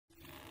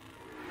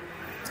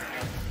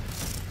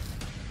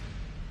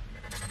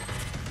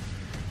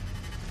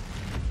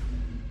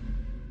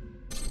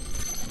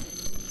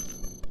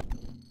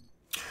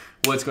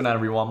What's going on,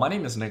 everyone? My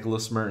name is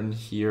Nicholas Merton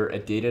here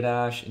at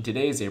DataDash, and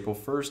today is April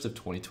 1st of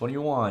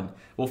 2021.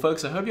 Well,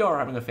 folks, I hope you all are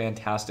having a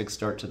fantastic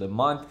start to the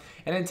month.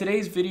 And in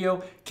today's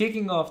video,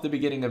 kicking off the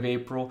beginning of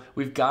April,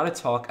 we've got to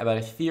talk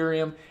about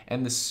Ethereum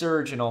and the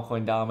surge in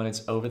altcoin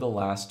dominance over the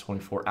last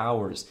 24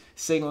 hours,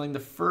 signaling the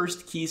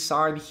first key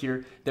sign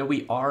here that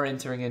we are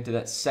entering into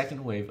that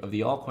second wave of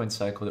the altcoin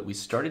cycle that we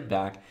started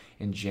back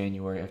in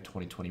January of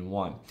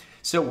 2021.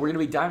 So we're going to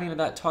be diving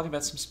into that, talking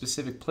about some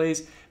specific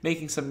plays,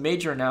 making some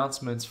major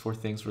announcements for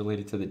things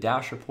related to the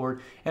Dash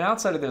report, and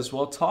outside of this as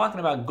well,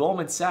 talking about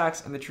Goldman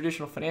Sachs and the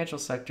traditional financial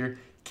sector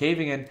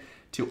caving in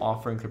to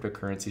offering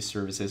cryptocurrency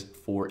services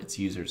for its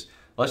users.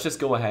 Let's just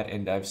go ahead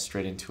and dive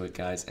straight into it,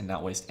 guys, and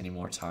not waste any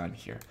more time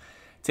here.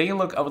 Taking a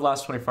look over the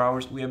last 24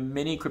 hours, we have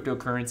many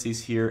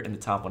cryptocurrencies here in the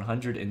top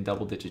 100 in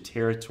double-digit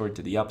territory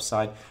to the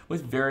upside,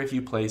 with very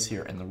few plays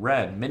here in the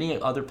red. Many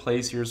other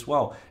plays here as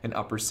well in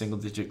upper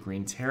single-digit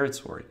green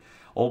territory.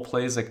 Old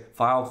plays like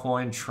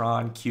Filecoin,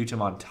 Tron,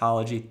 Qtum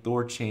Ontology,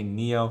 Thorchain,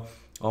 Neo,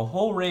 a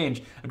whole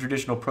range of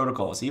traditional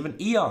protocols,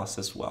 even EOS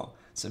as well.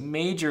 Some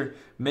major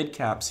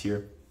mid-caps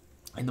here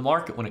in the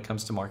market when it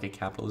comes to market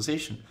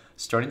capitalization,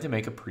 starting to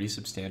make a pretty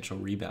substantial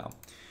rebound.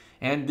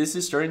 And this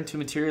is starting to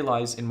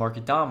materialize in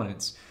market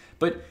dominance.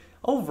 But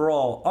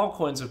overall,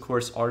 altcoins, of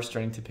course, are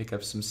starting to pick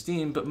up some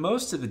steam, but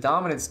most of the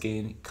dominance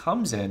gain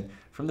comes in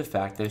from the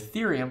fact that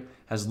Ethereum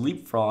has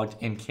leapfrogged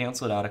and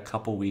canceled out a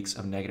couple weeks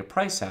of negative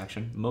price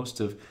action, most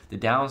of the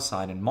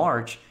downside in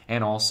March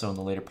and also in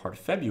the later part of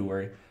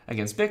February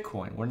against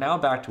Bitcoin. We're now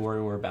back to where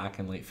we were back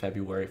in late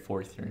February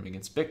for Ethereum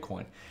against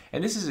Bitcoin.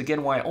 And this is,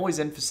 again, why I always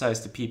emphasize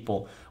to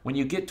people, when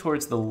you get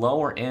towards the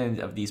lower end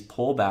of these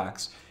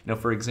pullbacks,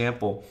 for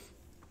example,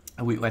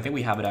 I think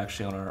we have it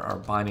actually on our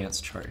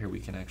Binance chart here. We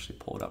can actually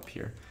pull it up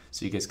here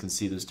so you guys can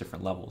see those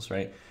different levels,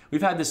 right?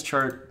 We've had this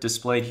chart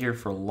displayed here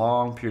for a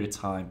long period of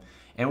time.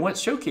 And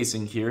what's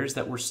showcasing here is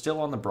that we're still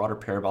on the broader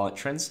parabolic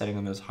trend setting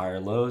on those higher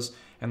lows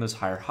and those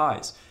higher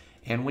highs.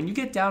 And when you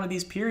get down to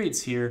these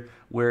periods here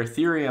where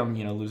Ethereum,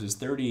 loses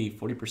 30,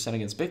 40%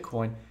 against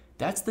Bitcoin,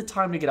 that's the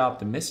time to get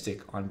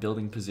optimistic on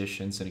building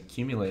positions and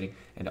accumulating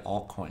into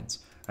altcoins.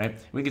 Right?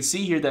 We can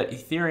see here that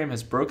Ethereum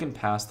has broken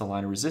past the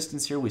line of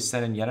resistance here. We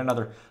set in yet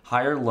another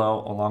higher low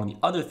along the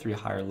other three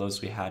higher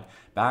lows we had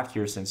back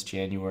here since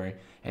January.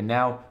 And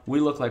now we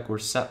look like we're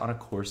set on a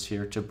course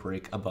here to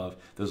break above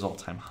those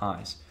all-time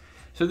highs.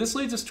 So this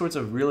leads us towards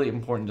a really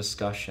important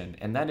discussion,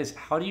 and that is,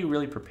 how do you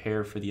really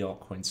prepare for the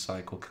altcoin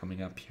cycle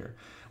coming up here?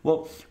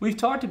 Well, we've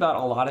talked about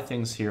a lot of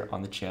things here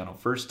on the channel.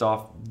 First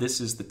off,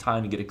 this is the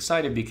time to get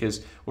excited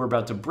because we're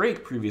about to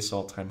break previous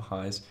all-time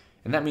highs,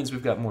 and that means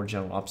we've got more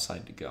general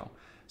upside to go.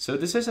 So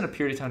this isn't a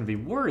period of time to be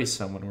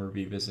worrisome when we're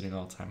revisiting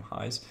all-time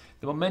highs.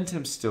 The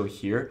momentum's still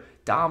here.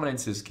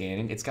 Dominance is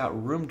gaining. It's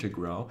got room to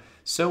grow.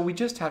 So we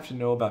just have to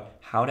know about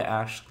how to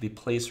actually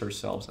place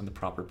ourselves in the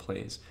proper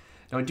plays.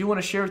 Now, I do want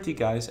to share with you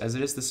guys, as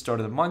it is the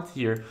start of the month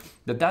here,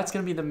 that's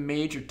going to be the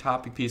major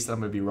topic piece that I'm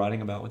going to be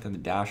writing about within the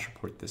Dash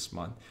report this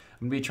month.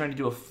 I'm going to be trying to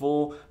do a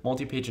full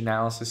multi-page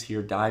analysis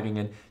here, diving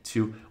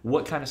into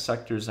what kind of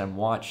sectors I'm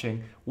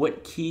watching,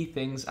 what key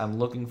things I'm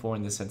looking for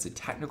in the sense of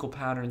technical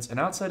patterns, and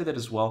outside of that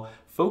as well,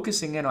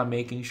 focusing in on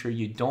making sure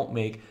you don't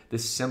make the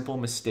simple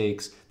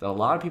mistakes that a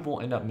lot of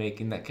people end up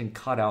making that can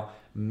cut out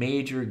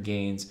major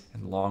gains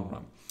in the long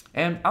run.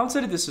 And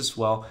outside of this as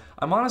well,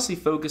 I'm honestly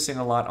focusing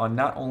a lot on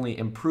not only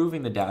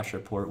improving the Dash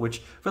report, which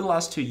for the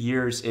last 2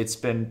 years, it's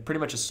been pretty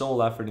much a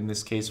sole effort in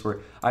this case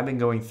where I've been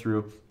going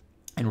through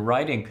and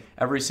writing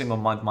every single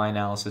month my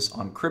analysis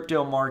on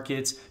crypto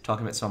markets,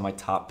 talking about some of my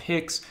top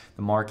picks,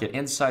 the market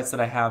insights that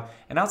I have,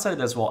 and outside of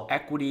that as well,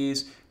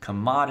 equities,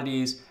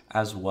 commodities,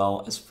 as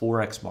well as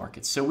Forex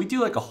markets. So we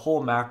do like a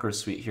whole macro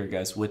suite here,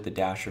 guys, with the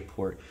Dash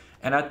report.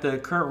 And at the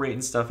current rate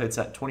and stuff, it's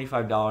at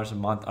 $25 a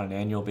month on an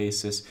annual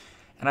basis.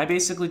 And I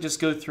basically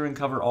just go through and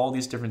cover all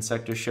these different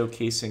sectors,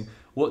 showcasing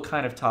what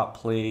kind of top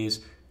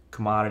plays,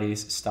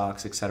 commodities,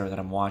 stocks, etc. that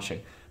I'm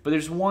watching. But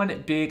there's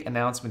one big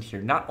announcement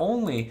here. Not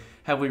only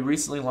have we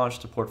recently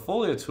launched a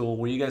portfolio tool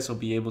where you guys will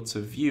be able to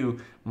view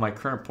my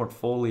current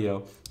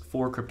portfolio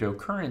for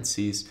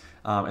cryptocurrencies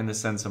in the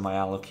sense of my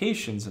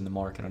allocations in the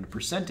market on a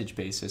percentage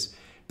basis,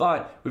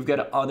 but we've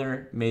got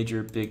another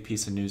major big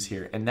piece of news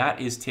here, and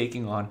that is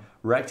taking on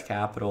Rect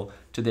Capital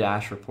to the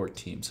Dash report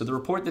team. So the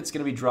report that's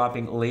going to be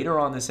dropping later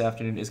on this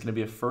afternoon is going to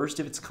be a first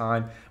of its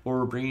kind, where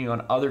we're bringing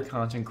on other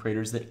content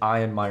creators that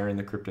I admire in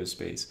the crypto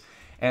space.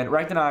 And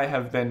Rect and I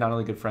have been not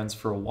only good friends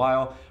for a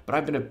while, but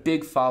I've been a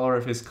big follower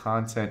of his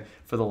content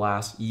for the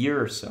last year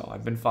or so.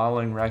 I've been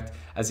following Rect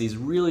as he's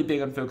really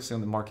big on focusing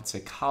on the market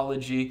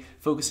psychology,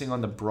 focusing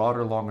on the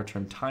broader, longer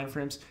term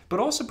timeframes, but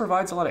also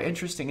provides a lot of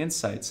interesting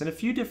insights and a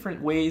few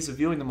different ways of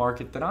viewing the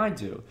market than I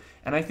do.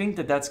 And I think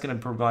that that's going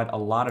to provide a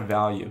lot of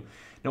value.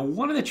 Now,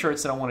 one of the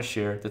charts that I want to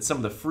share, that's some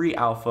of the free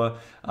alpha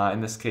in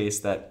this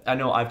case that I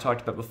know I've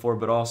talked about before,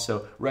 but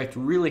also Rect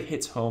really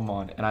hits home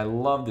on, and I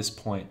love this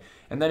point,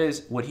 and that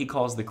is what he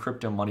calls the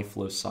crypto money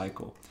flow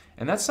cycle.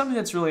 And that's something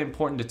that's really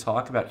important to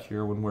talk about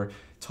here when we're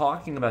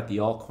talking about the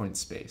altcoin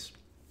space.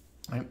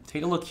 Right,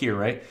 take a look here,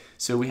 right?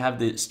 So we have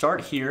the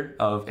start here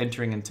of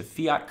entering into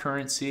fiat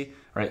currency,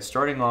 right?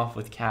 Starting off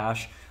with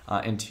cash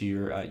into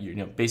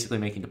your basically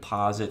making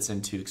deposits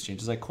into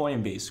exchanges like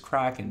Coinbase,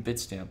 Kraken,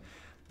 Bitstamp,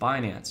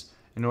 Binance,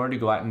 in order to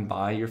go out and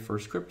buy your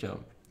first crypto.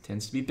 It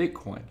tends to be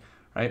Bitcoin,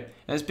 right?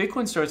 And as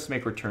Bitcoin starts to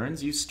make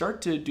returns, you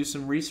start to do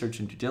some research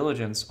and due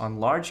diligence on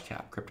large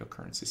cap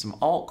cryptocurrencies, some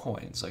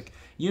altcoins like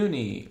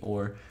Uni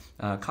or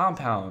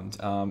Compound.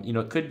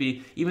 It could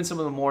be even some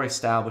of the more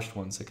established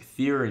ones like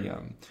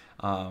Ethereum.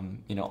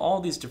 All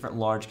these different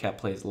large cap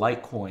plays,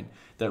 Litecoin,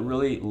 that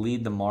really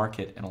lead the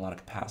market in a lot of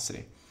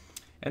capacity.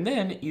 And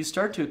then you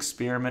start to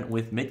experiment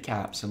with mid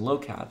caps and low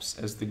caps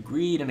as the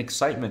greed and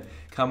excitement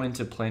come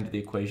into play into the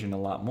equation a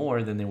lot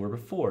more than they were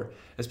before,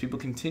 as people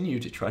continue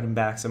to try to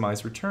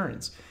maximize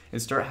returns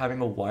and start having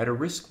a wider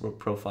risk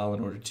profile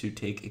in order to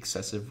take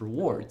excessive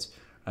rewards,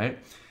 right?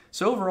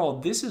 So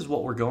overall, this is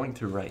what we're going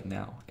through right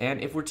now.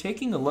 And if we're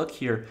taking a look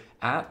here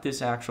at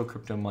this actual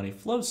crypto money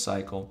flow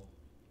cycle,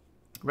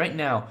 right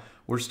now,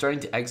 we're starting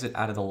to exit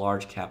out of the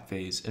large cap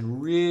phase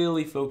and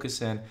really focus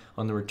in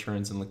on the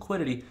returns and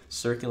liquidity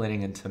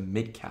circulating into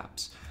mid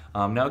caps.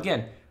 Now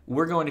again,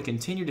 we're going to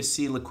continue to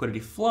see liquidity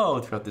flow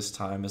throughout this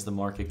time as the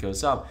market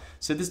goes up.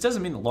 So this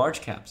doesn't mean that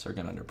large caps are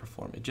going to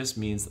underperform. It just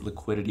means that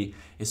liquidity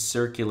is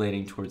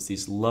circulating towards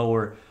these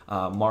lower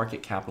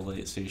market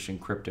capitalization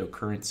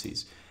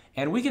cryptocurrencies.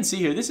 And we can see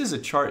here, this is a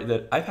chart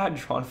that I've had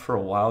drawn for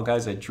a while,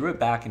 guys. I drew it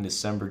back in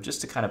December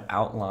just to kind of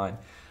outline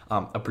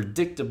a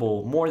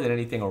predictable, more than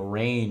anything, a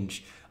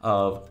range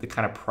of the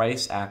kind of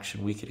price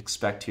action we could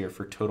expect here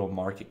for total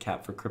market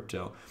cap for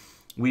crypto.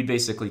 We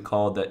basically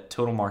called that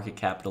total market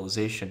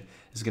capitalization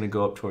is going to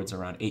go up towards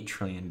around $8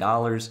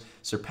 trillion,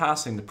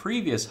 surpassing the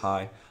previous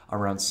high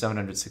around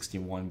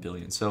 $761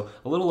 billion. So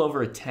a little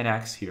over a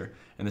 10x here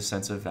in the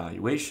sense of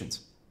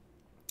valuations.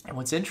 And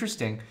what's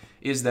interesting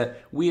is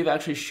that we have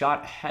actually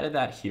shot ahead of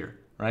that here,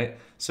 right?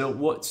 So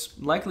what's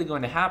likely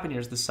going to happen here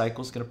is the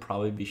cycle is going to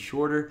probably be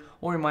shorter,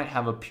 or we might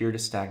have a period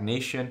of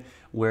stagnation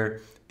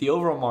where the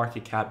overall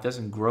market cap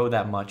doesn't grow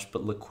that much,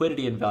 but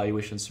liquidity and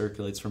valuation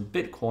circulates from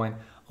Bitcoin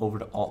over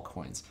to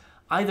altcoins.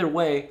 Either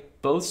way,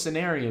 both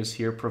scenarios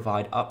here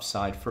provide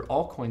upside for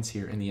altcoins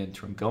here in the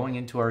interim, going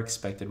into our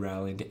expected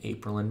rally into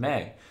April and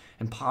May,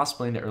 and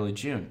possibly into early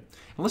June.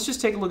 And let's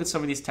just take a look at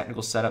some of these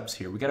technical setups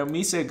here. We got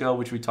Omisa Go,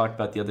 which we talked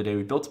about the other day.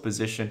 We built a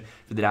position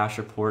for the Dash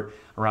report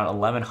around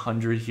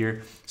 1100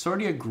 here. So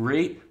already a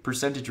great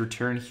percentage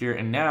return here.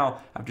 And now,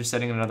 after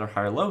setting another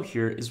higher low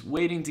here, is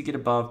waiting to get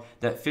above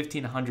that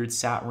 1500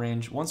 sat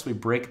range. Once we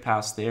break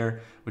past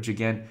there, which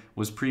again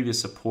was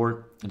previous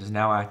support and is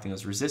now acting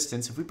as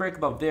resistance, if we break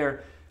above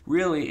there,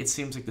 really it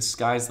seems like the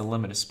sky's the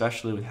limit,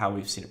 especially with how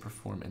we've seen it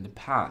perform in the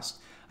past.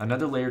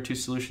 Another layer 2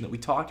 solution that we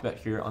talked about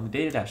here on the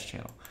Data Dash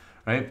channel,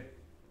 right?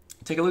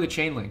 Take a look at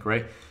Chainlink,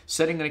 right?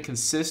 Setting in a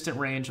consistent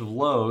range of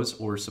lows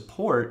or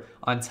support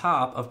on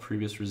top of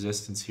previous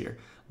resistance here.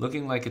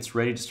 Looking like it's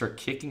ready to start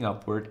kicking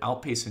upward,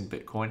 outpacing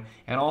Bitcoin,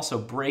 and also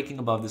breaking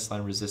above this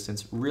line of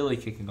resistance, really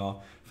kicking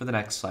off for the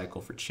next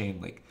cycle for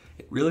Chainlink.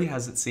 It really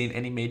hasn't seen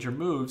any major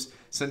moves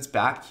since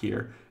back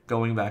here,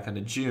 going back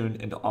into June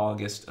into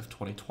August of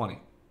 2020.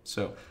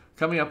 So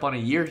coming up on a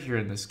year here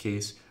in this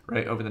case,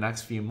 right, over the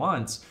next few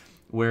months,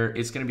 where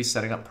it's going to be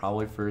setting up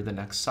probably for the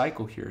next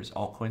cycle here as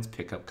altcoins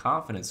pick up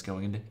confidence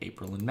going into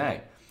April and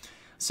May.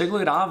 Let's take a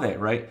look at Aave,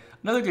 right?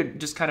 Another good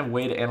just kind of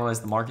way to analyze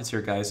the markets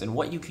here, guys, and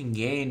what you can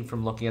gain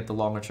from looking at the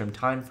longer term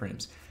time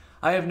frames.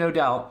 I have no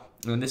doubt,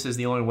 and this is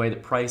the only way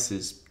that price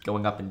is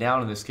going up and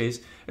down in this case,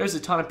 there's a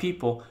ton of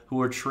people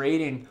who are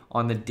trading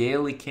on the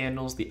daily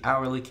candles, the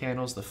hourly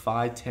candles, the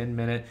 5, 10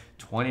 minute,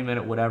 20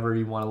 minute, whatever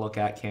you want to look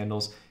at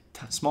candles,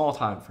 small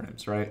time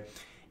frames, right?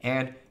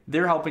 And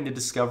they're helping to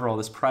discover all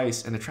this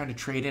price, and they're trying to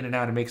trade in and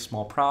out and make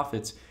small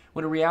profits,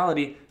 when in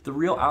reality, the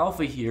real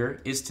alpha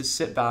here is to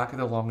sit back at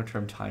the longer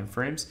term time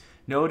frames.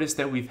 Notice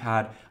that we've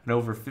had an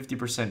over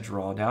 50%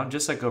 drawdown,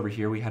 just like over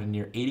here, we had a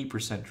near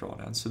 80%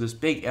 drawdown. So those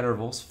big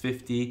intervals,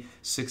 50,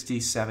 60,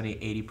 70,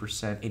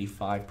 80%,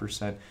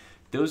 85%,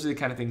 those are the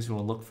kind of things we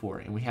want to look for.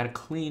 And we had a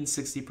clean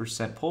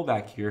 60%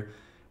 pullback here,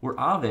 where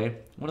Aave,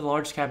 one of the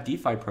large cap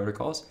DeFi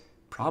protocols,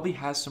 probably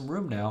has some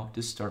room now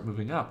to start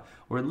moving up,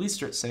 or at least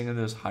start setting in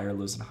those higher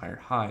lows and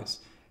higher highs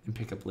and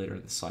pick up later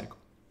in the cycle.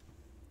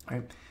 All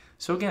right.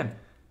 So again,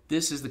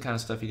 this is the kind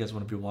of stuff you guys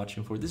want to be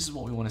watching for. This is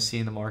what we want to see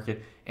in the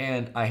market,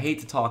 and I hate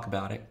to talk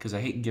about it because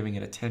I hate giving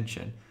it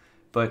attention,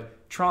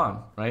 but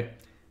Tron, right?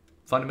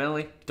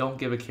 Fundamentally, don't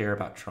give a care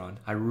about Tron.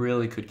 I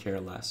really could care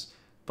less.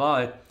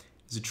 But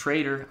as a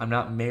trader, I'm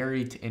not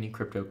married to any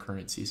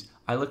cryptocurrencies.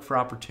 I look for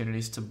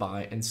opportunities to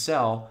buy and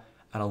sell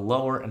at a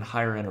lower and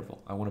higher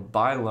interval. I want to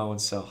buy low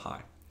and sell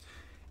high.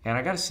 And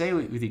I got to say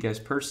with you guys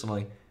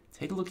personally,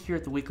 take a look here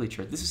at the weekly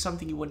chart. This is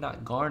something you would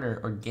not garner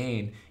or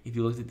gain if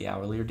you looked at the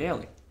hourly or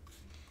daily.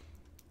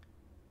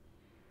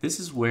 This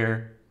is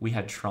where we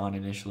had Tron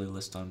initially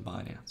list on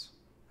Binance,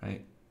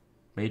 right?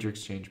 Major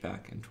exchange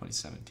back in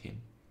 2017.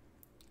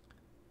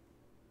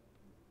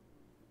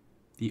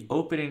 The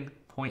opening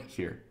point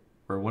here,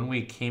 where when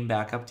we came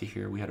back up to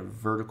here, we had a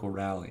vertical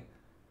rally.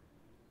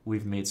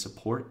 We've made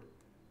support,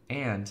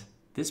 and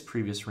this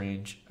previous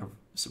range, or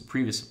some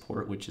previous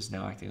support, which is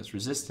now acting as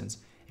resistance,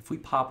 if we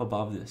pop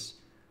above this,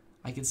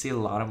 I can see a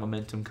lot of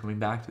momentum coming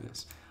back to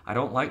this. I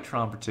don't like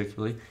Tron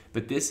particularly,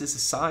 but this is a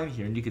sign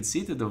here, and you can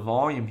see through the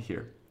volume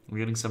here. We're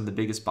getting some of the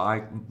biggest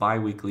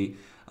weekly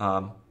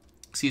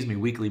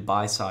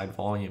buy-side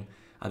volume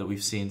that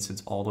we've seen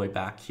since all the way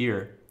back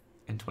here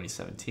in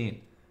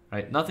 2017.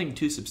 Right? Nothing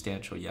too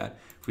substantial yet.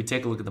 If we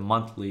take a look at the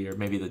monthly or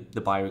maybe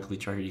the bi-weekly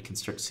chart here, you can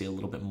start to see a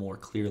little bit more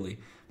clearly.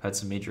 I've had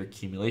some major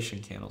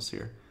accumulation candles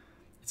here.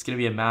 It's going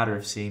to be a matter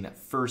of seeing that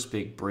first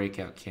big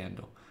breakout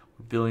candle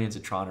where billions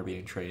of Tron are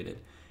being traded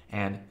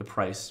and the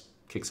price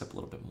kicks up a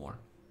little bit more.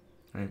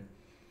 Right?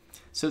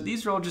 So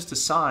these are all just a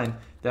sign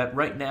that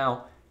right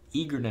now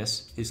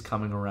eagerness is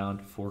coming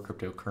around for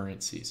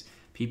cryptocurrencies.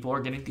 People are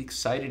getting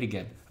excited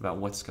again about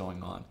what's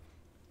going on.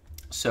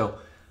 So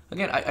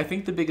again, I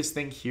think the biggest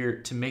thing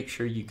here to make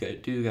sure you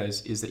do,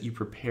 guys, is that you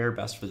prepare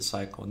best for the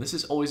cycle. And this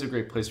is always a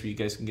great place where you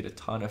guys can get a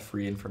ton of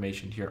free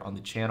information here on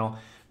the channel.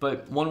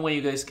 But one way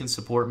you guys can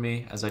support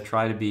me as I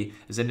try to be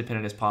as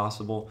independent as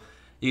possible,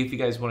 if you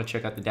guys want to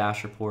check out the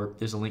Dash report,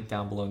 there's a link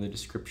down below in the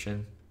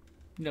description.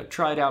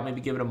 Try it out,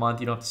 maybe give it a month.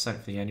 You don't have to sign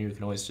up for the annual. You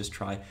can always just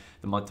try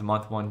the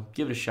month-to-month one.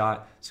 Give it a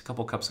shot. It's a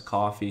couple cups of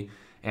coffee.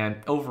 And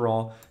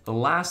overall, the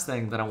last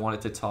thing that I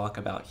wanted to talk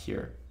about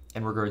here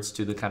in regards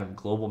to the kind of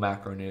global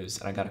macro news,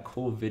 and I got a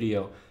cool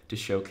video to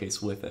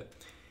showcase with it,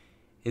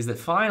 is that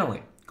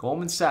finally,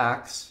 Goldman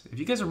Sachs, if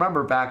you guys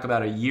remember back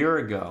about a year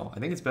ago, I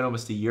think it's been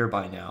almost a year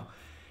by now,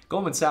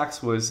 Goldman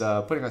Sachs was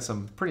putting out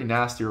some pretty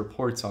nasty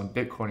reports on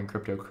Bitcoin and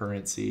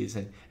cryptocurrencies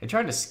and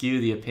trying to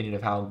skew the opinion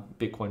of how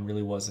Bitcoin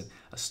really wasn't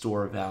a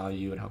store of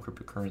value and how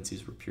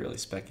cryptocurrencies were purely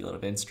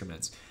speculative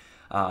instruments.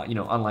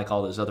 Unlike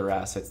all those other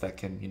assets that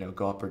can,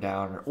 go up or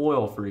down, or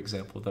oil, for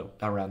example, that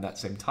around that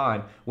same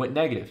time went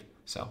negative.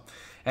 So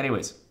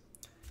anyways,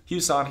 Hugh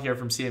Son here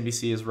from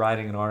CNBC is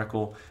writing an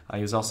article.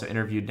 He was also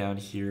interviewed down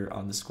here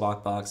on the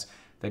Squawk Box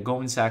that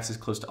Goldman Sachs is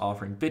close to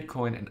offering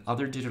Bitcoin and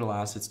other digital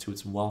assets to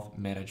its wealth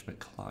management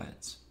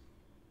clients.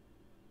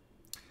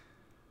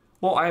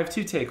 Well, I have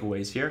two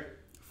takeaways here.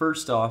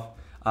 First off,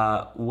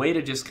 way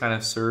to just kind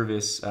of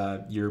service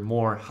your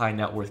more high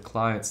net worth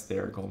clients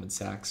there, Goldman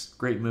Sachs.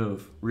 Great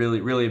move.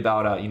 Really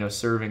about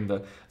serving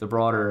the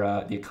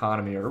broader the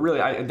economy, or really.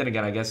 Then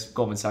again, I guess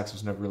Goldman Sachs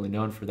was never really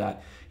known for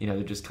that.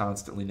 They're just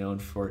constantly known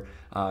for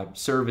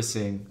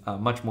servicing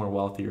much more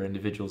wealthier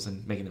individuals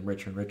and making them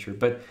richer and richer.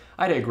 But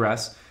I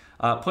digress.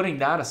 Putting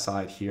that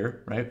aside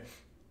here, right?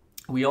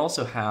 We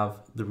also have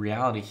the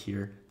reality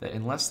here that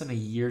in less than a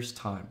year's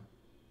time,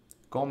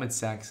 Goldman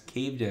Sachs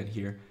caved in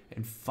here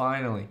and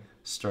finally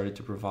started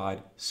to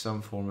provide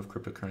some form of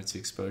cryptocurrency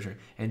exposure.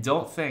 And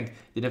don't think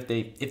that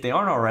if they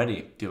aren't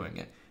already doing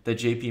it, that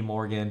JP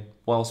Morgan,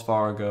 Wells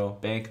Fargo,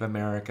 Bank of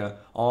America,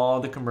 all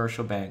the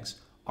commercial banks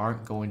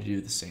aren't going to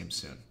do the same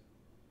soon.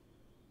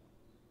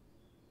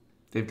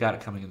 They've got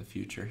it coming in the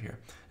future here,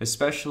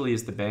 especially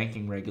as the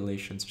banking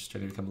regulations are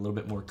starting to become a little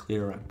bit more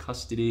clear around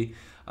custody,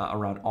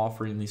 around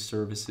offering these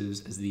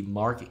services as the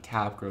market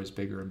cap grows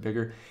bigger and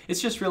bigger.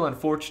 It's just real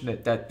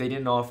unfortunate that they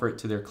didn't offer it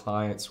to their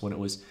clients when it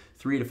was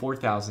 $3,000 to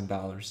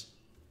 $4,000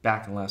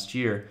 back in last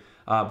year,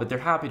 but they're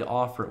happy to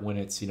offer it when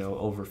it's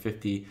over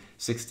 $50,000,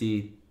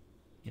 $60,000,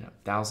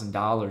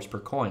 $1,000 per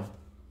coin.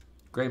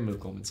 Great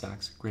move, Goldman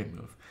Sachs. Great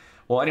move.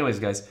 Well, anyways,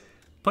 guys,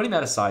 putting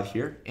that aside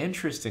here,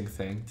 interesting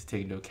thing to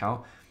take into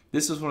account.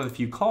 This is one of the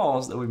few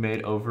calls that we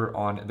made over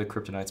on the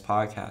Kryptonites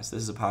podcast.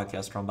 This is a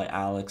podcast run by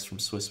Alex from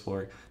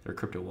Swissborg. They're a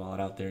crypto wallet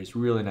out there. He's a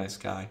really nice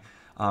guy.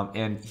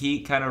 And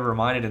he kind of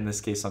reminded in this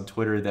case on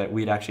Twitter that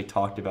we'd actually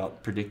talked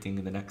about predicting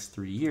in the next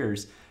 3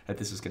 years that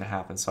this was going to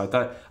happen. So I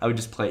thought I would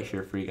just play it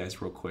here for you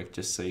guys real quick,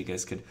 just so you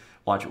guys could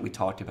watch what we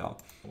talked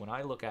about. When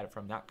I look at it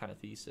from that kind of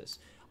thesis,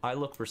 I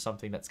look for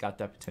something that's got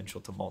that potential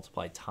to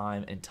multiply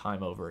time and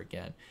time over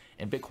again.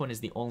 And Bitcoin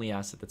is the only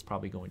asset that's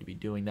probably going to be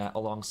doing that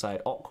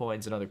alongside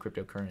altcoins and other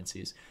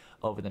cryptocurrencies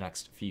over the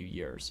next few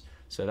years.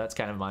 So that's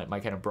kind of my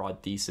kind of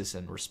broad thesis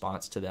and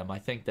response to them. I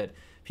think that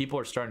people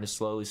are starting to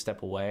slowly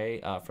step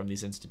away from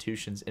these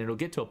institutions, and it'll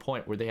get to a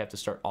point where they have to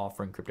start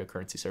offering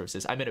cryptocurrency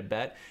services. I made a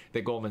bet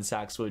that Goldman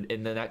Sachs would,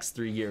 in the next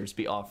 3 years,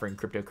 be offering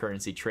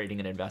cryptocurrency trading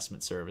and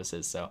investment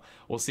services. So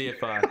we'll see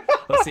if,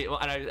 let's see.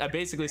 And I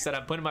basically said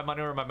I'm putting my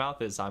money where my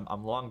mouth is.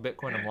 I'm long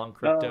Bitcoin, I'm long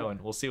crypto,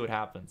 and we'll see what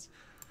happens.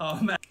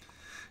 Oh, man.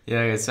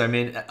 Yeah, so I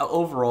mean,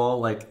 overall,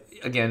 like,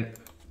 again,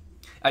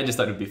 I just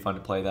thought it would be fun to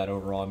play that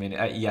overall. I mean,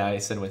 I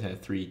said within a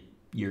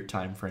 3-year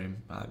time frame.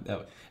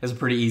 That was a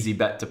pretty easy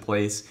bet to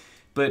place.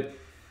 But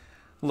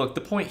look,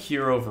 the point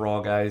here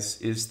overall,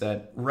 guys, is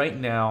that right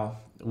now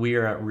we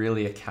are at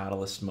really a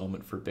catalyst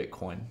moment for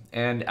Bitcoin.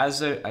 And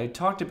as I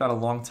talked about a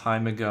long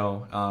time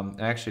ago,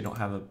 I actually don't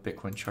have a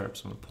Bitcoin chart,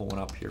 so I'm going to pull one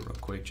up here real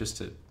quick just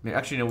to...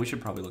 Actually, no, we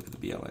should probably look at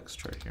the BLX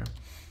chart here.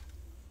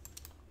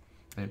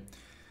 Okay.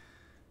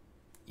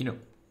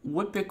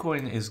 What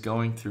Bitcoin is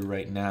going through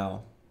right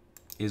now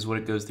is what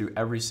it goes through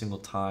every single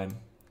time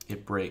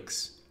it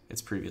breaks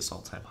its previous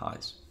all-time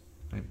highs.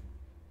 Right?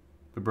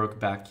 We broke it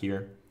back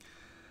here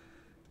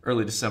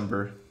early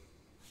December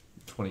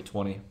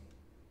 2020.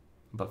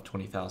 above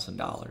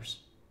 $20,000.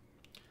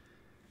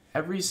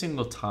 Every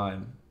single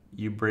time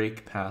you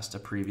break past a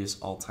previous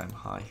all-time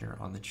high here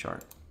on the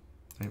chart.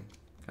 Right?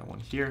 Got one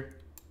here,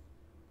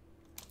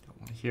 got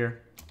one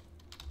here.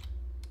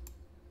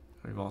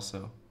 We've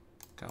also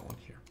got one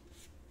here.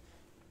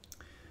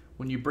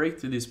 When you break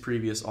through these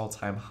previous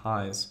all-time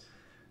highs,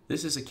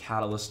 this is a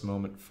catalyst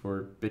moment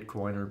for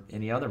Bitcoin or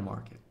any other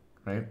market,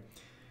 right?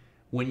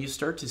 When you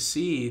start to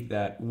see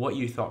that what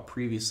you thought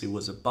previously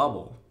was a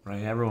bubble,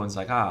 right? Everyone's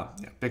like, yeah,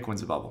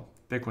 Bitcoin's a bubble,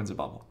 Bitcoin's a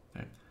bubble,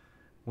 right?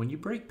 When you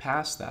break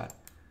past that,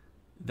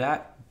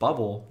 that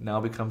bubble now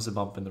becomes a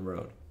bump in the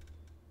road.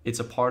 It's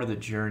a part of the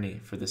journey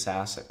for this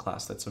asset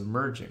class that's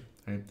emerging,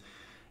 right?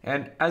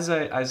 And as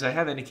I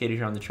have indicated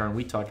here on the chart, and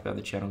we talked about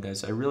the channel,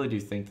 guys, I really do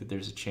think that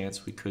there's a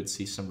chance we could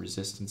see some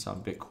resistance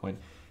on Bitcoin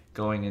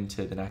going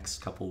into the next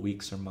couple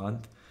weeks or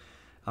month.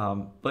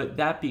 But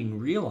that being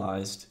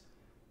realized,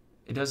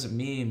 it doesn't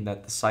mean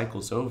that the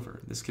cycle's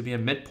over. This could be a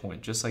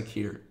midpoint, just like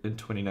here in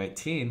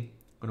 2019,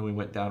 when we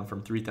went down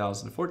from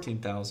 3,000 to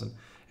 14,000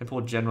 and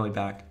pulled generally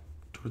back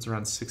towards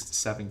around 6 to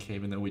 7K,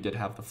 even though we did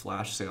have the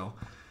flash sale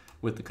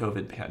with the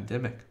COVID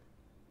pandemic.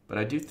 But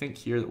I do think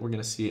here that we're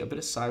going to see a bit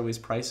of sideways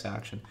price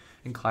action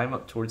and climb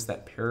up towards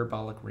that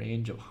parabolic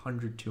range of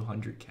 100 to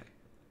 200K.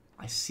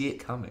 I see it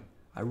coming.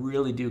 I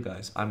really do,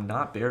 guys. I'm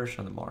not bearish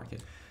on the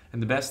market.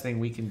 And the best thing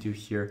we can do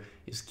here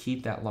is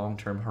keep that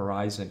long-term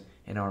horizon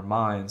in our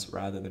minds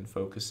rather than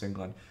focusing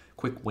on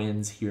quick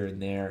wins here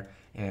and there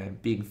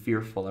and being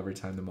fearful every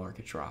time the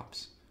market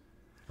drops.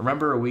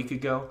 Remember a week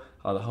ago,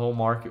 the whole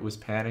market was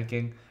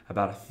panicking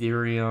about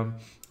Ethereum,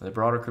 the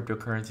broader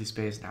cryptocurrency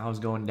space, now it's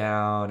going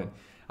down,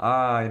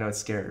 and it's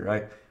scary,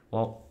 right?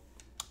 Well,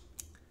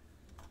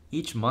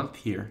 each month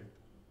here,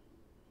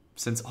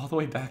 since all the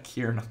way back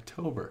here in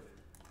October,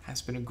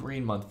 has been a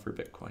green month for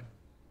Bitcoin.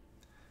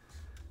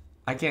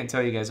 I can't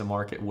tell you guys a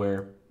market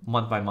where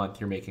month by month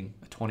you're making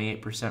a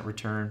 28%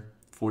 return,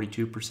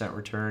 42%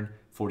 return,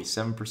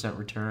 47%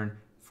 return,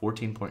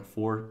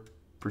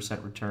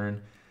 14.4%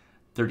 return,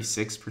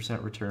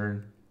 36%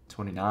 return,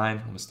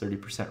 29, almost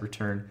 30%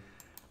 return.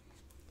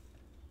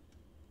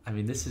 I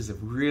mean, this is a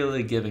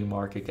really giving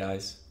market,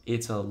 guys.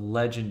 It's a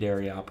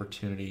legendary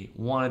opportunity.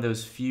 One of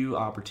those few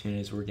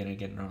opportunities we're going to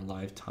get in our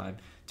lifetime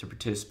to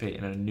participate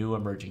in a new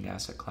emerging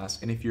asset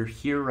class. And if you're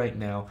here right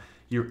now,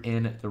 you're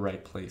in the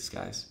right place,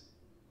 guys.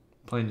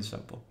 Plain and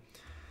simple.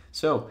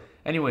 So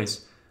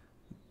anyways,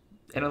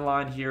 end of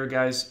line here,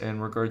 guys, in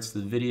regards to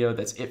the video.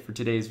 That's it for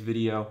today's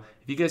video.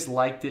 If you guys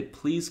liked it,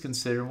 please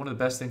consider, one of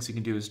the best things you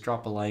can do is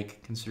drop a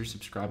like, consider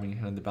subscribing, and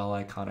hit on the bell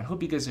icon. I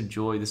hope you guys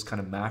enjoy this kind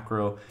of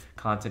macro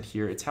content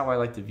here. It's how I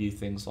like to view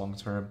things long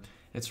term.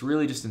 It's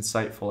really just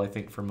insightful, I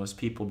think, for most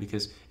people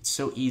because it's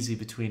so easy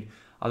between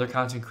other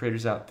content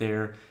creators out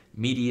there,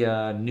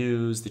 media,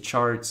 news, the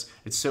charts.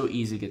 It's so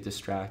easy to get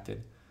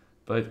distracted.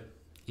 But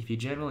if you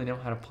generally know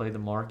how to play the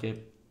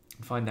market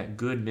and find that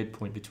good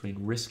midpoint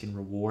between risk and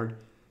reward,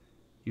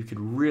 you could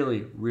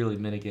really, really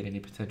mitigate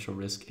any potential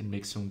risk and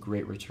make some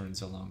great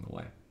returns along the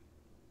way.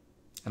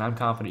 And I'm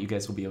confident you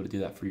guys will be able to do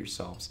that for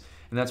yourselves.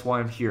 And that's why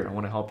I'm here. I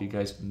want to help you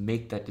guys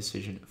make that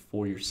decision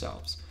for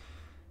yourselves.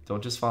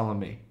 Don't just follow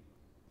me.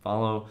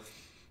 Follow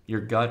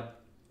your gut,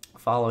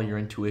 follow your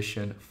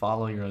intuition,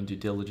 follow your own due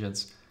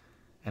diligence,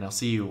 and I'll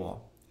see you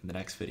all in the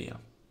next video.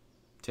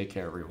 Take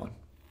care, everyone.